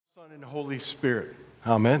Son, and Holy Spirit.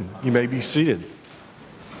 Amen. You may be seated.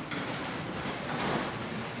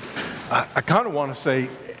 I kind of want to say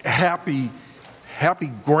happy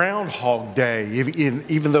Groundhog Day,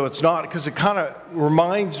 even though it's not, because it kind of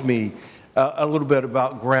reminds me a little bit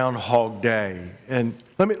about Groundhog Day. And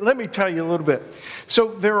let me tell you a little bit. So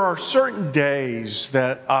there are certain days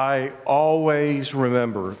that I always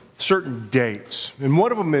remember, certain dates. And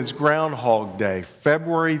one of them is Groundhog Day,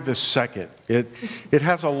 February the 2nd. It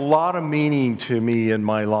has a lot of meaning to me in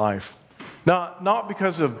my life. Not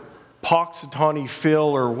because of Poxitani Phil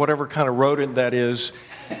or whatever kind of rodent that is,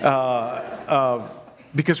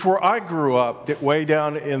 because where I grew up, way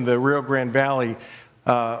down in the Rio Grande Valley,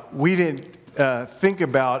 we didn't think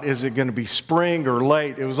about, is it going to be spring or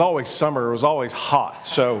late? It was always summer. It was always hot.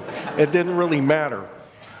 So it didn't really matter.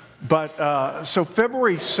 But so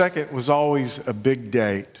February 2nd was always a big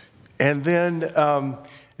date. And then,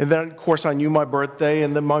 of course, I knew my birthday,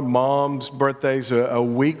 and then my mom's birthday's a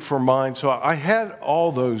week from mine. So I had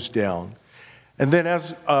all those down. And then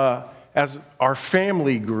as our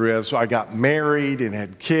family grew, as I got married and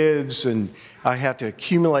had kids, and I had to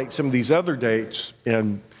accumulate some of these other dates,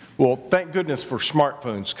 and well, thank goodness for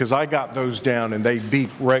smartphones, because I got those down and they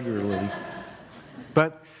beep regularly.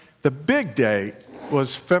 But the big date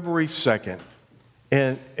was February 2nd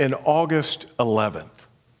and August 11th.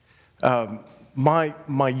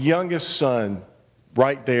 My youngest son,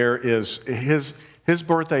 right there, is his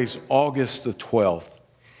birthday's August the 12th.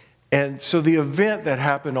 And so the event that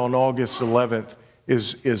happened on August 11th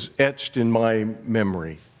is etched in my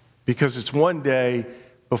memory because it's one day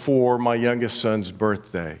before my youngest son's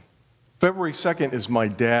birthday. February 2nd is my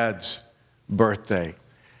dad's birthday,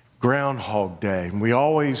 Groundhog Day. And we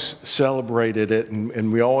always celebrated it,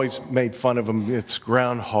 and we always made fun of him. It's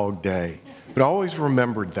Groundhog Day. But I always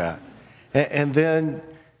remembered that. And then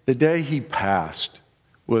the day he passed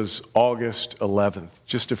was August 11th,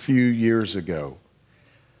 just a few years ago.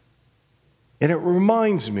 And it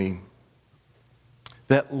reminds me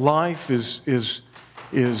that life is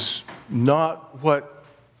not what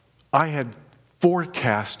I had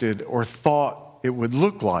forecasted or thought it would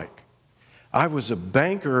look like. I was a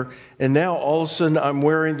banker, and now all of a sudden I'm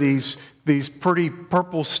wearing these pretty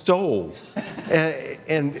purple stoles.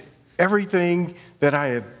 And everything that I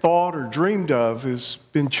had thought or dreamed of has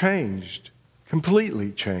been changed,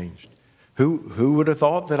 completely changed. Who would have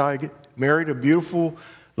thought that I married a beautiful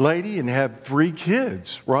lady and had 3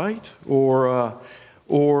 kids, right? Or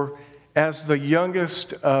as the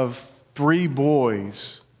youngest of 3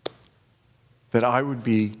 boys, that I would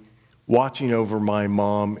be watching over my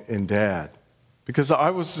mom and dad. Because I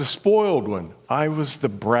was the spoiled one. I was the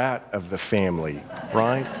brat of the family,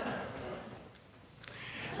 right?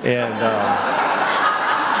 And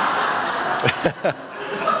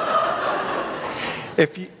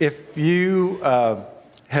if you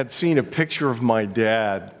had seen a picture of my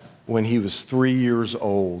dad when he was 3 years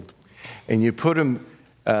old, and you put him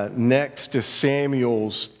next to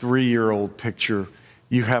Samuel's 3-year-old picture,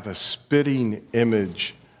 you have a spitting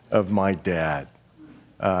image of my dad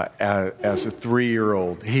as a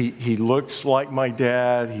 3-year-old. He looks like my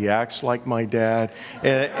dad. He acts like my dad.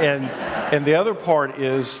 And the other part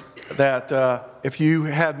is that if you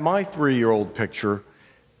had my 3-year-old picture,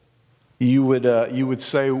 you would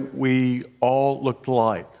say we all looked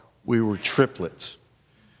alike. We were triplets.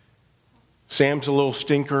 Sam's a little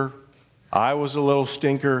stinker. I was a little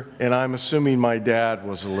stinker, and I'm assuming my dad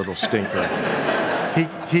was a little stinker.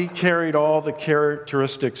 He carried all the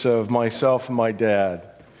characteristics of myself and my dad.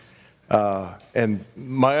 And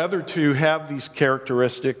my other 2 have these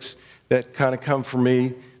characteristics that kind of come from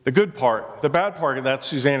me. The good part, the bad part, that's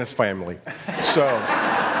Susanna's family. So,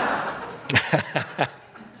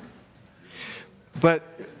 but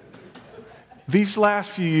these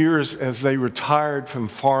last few years, as they retired from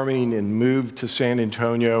farming and moved to San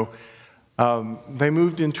Antonio, they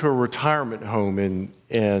moved into a retirement home,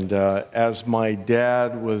 and as my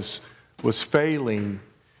dad was failing,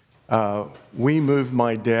 we moved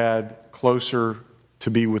my dad closer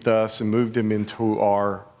to be with us and moved him into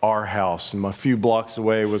our house. And a few blocks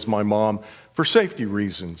away was my mom for safety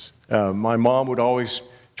reasons. My mom would always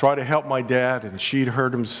try to help my dad, and she'd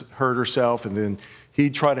hurt herself, and then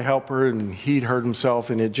he'd try to help her, and he'd hurt himself,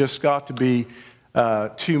 and it just got to be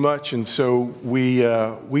too much. And so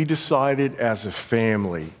we decided as a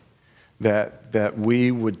family that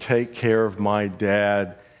we would take care of my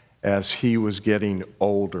dad as he was getting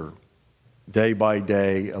older, day by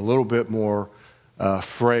day, a little bit more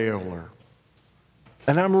frailer.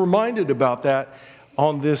 And I'm reminded about that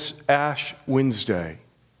on this Ash Wednesday,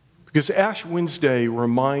 because Ash Wednesday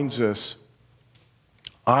reminds us,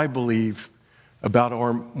 I believe, about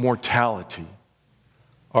our mortality,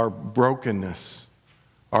 our brokenness,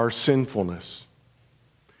 our sinfulness.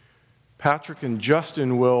 Patrick and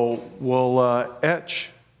Justin will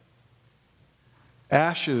etch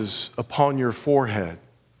ashes upon your forehead.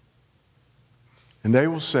 And they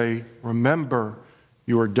will say, remember,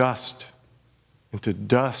 you are dust, and to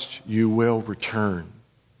dust you will return.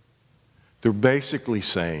 They're basically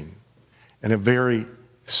saying, in a very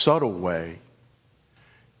subtle way,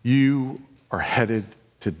 you are headed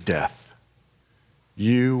to death.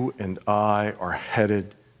 You and I are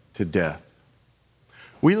headed to death.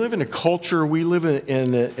 We live in a culture, we live in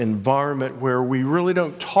an environment where we really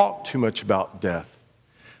don't talk too much about death.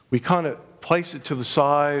 We kind of place it to the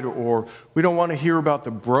side, or we don't want to hear about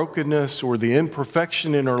the brokenness or the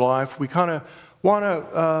imperfection in our life. We kind of want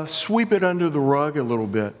to sweep it under the rug a little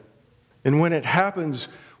bit. And when it happens,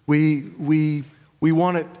 we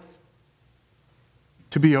want it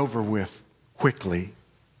to be over with quickly,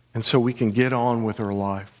 and so we can get on with our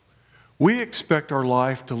life. We expect our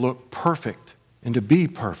life to look perfect and to be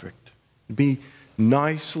perfect, to be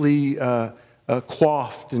nicely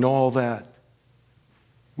coiffed and all that.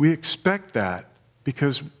 We expect that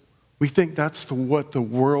because we think that's what the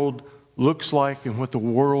world looks like and what the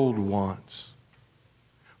world wants.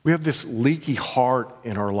 We have this leaky heart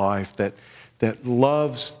in our life that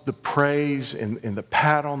loves the praise and the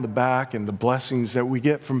pat on the back and the blessings that we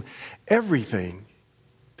get from everything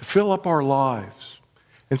to fill up our lives.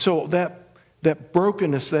 And so that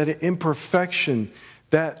brokenness, that imperfection,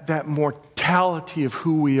 that mortality of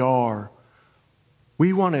who we are,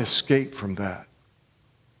 we want to escape from that.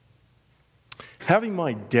 Having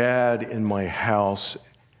my dad in my house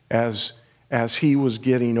as he was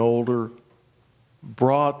getting older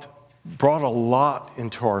brought a lot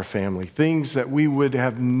into our family, things that we would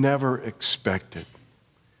have never expected.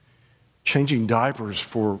 Changing diapers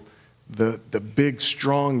for the big,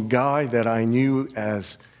 strong guy that I knew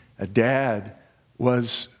as a dad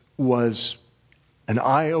was an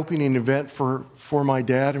eye-opening event for my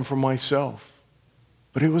dad and for myself.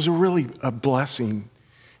 But it was really a blessing.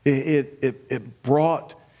 It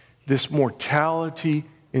brought this mortality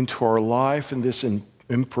into our life and this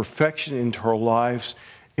imperfection into our lives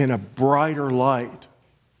in a brighter light,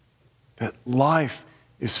 that life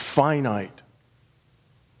is finite.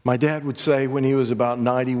 My dad would say when he was about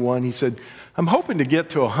 91, he said, I'm hoping to get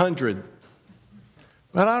to 100,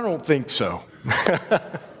 but I don't think so.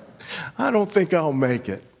 I don't think I'll make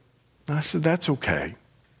it. And I said, that's okay.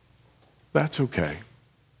 That's okay.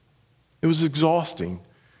 It was exhausting,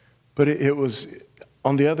 but it was,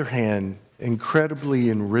 on the other hand, incredibly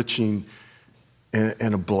enriching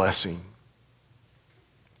and a blessing.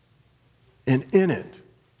 And in it,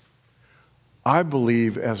 I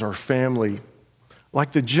believe as our family,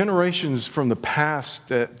 like the generations from the past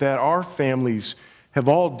that our families have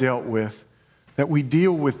all dealt with, that we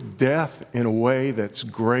deal with death in a way that's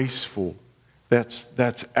graceful,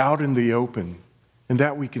 that's out in the open, and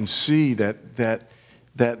that we can see that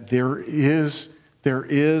there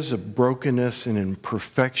is a brokenness and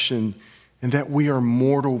imperfection, and that we are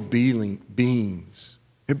mortal beings.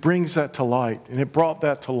 It brings that to light, and it brought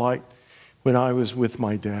that to light when I was with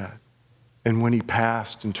my dad and when he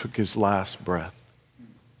passed and took his last breath.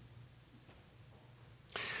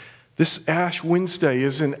 This Ash Wednesday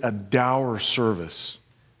isn't a dour service.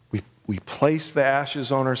 We place the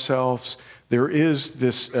ashes on ourselves. There is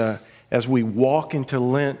this, as we walk into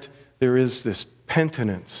Lent, there is this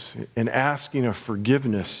penitence and asking of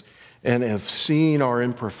forgiveness and of seeing our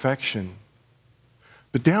imperfection.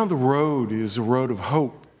 But down the road is a road of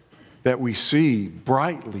hope that we see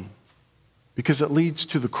brightly because it leads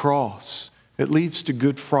to the cross. It leads to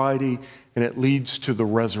Good Friday, and it leads to the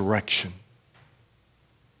resurrection.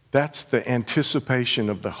 That's the anticipation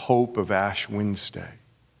of the hope of Ash Wednesday.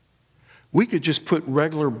 We could just put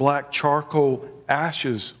regular black charcoal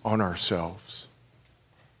ashes on ourselves.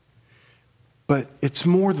 But it's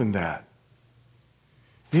more than that.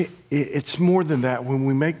 It's more than that when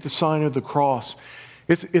we make the sign of the cross.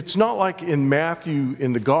 It's not like in Matthew,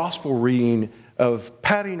 in the gospel reading, of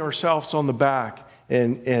patting ourselves on the back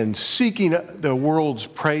and seeking the world's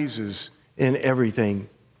praises in everything.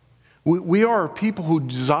 We are people who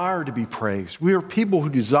desire to be praised. We are people who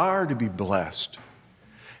desire to be blessed.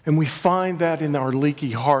 And we find that in our leaky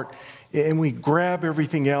heart, and we grab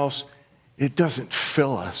everything else. It doesn't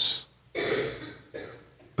fill us.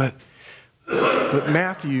 But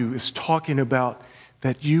Matthew is talking about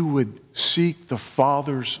that you would seek the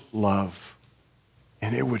Father's love,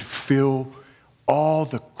 and it would fill all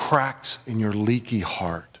the cracks in your leaky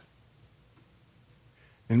heart.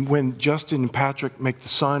 And when Justin and Patrick make the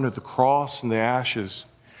sign of the cross and the ashes,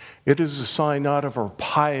 It is a sign not of our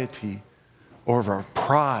piety or of our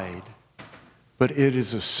pride, but it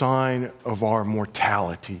is a sign of our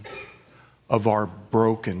mortality, of our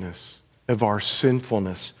brokenness, of our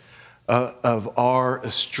sinfulness, of our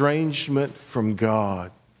estrangement from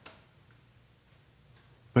God.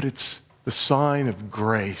 But it's the sign of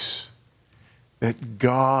grace that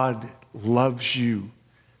God loves you,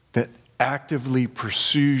 that actively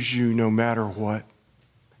pursues you no matter what,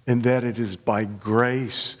 and that it is by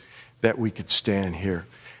grace that we could stand here.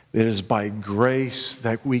 It is by grace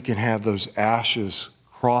that we can have those ashes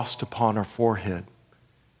crossed upon our forehead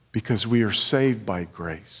because we are saved by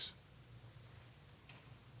grace.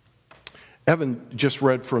 Evan just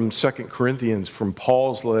read from 2 Corinthians, from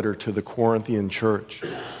Paul's letter to the Corinthian church,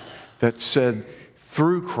 that said,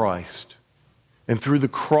 through Christ and through the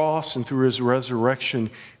cross and through his resurrection,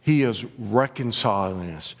 he is reconciling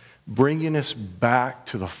us, bringing us back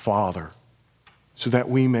to the Father so that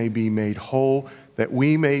we may be made whole, that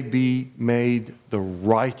we may be made the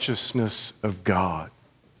righteousness of God.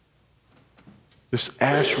 This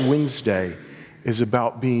Ash Wednesday is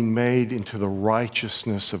about being made into the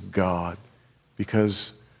righteousness of God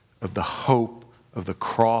because of the hope of the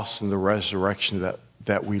cross and the resurrection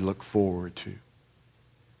that we look forward to.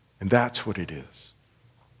 And that's what it is.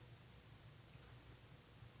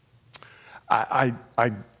 I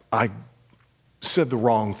said the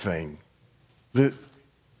wrong thing. The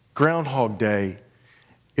Groundhog Day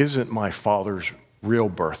isn't my father's real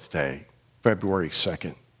birthday, February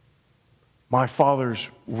 2nd. My father's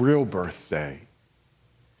real birthday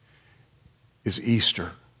is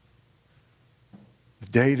Easter. The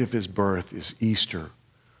date of his birth is Easter,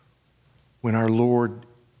 when our Lord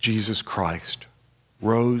Jesus Christ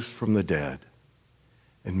rose from the dead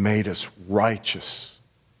and made us righteous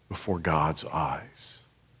before God's eyes.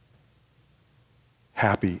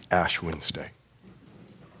 Happy Ash Wednesday.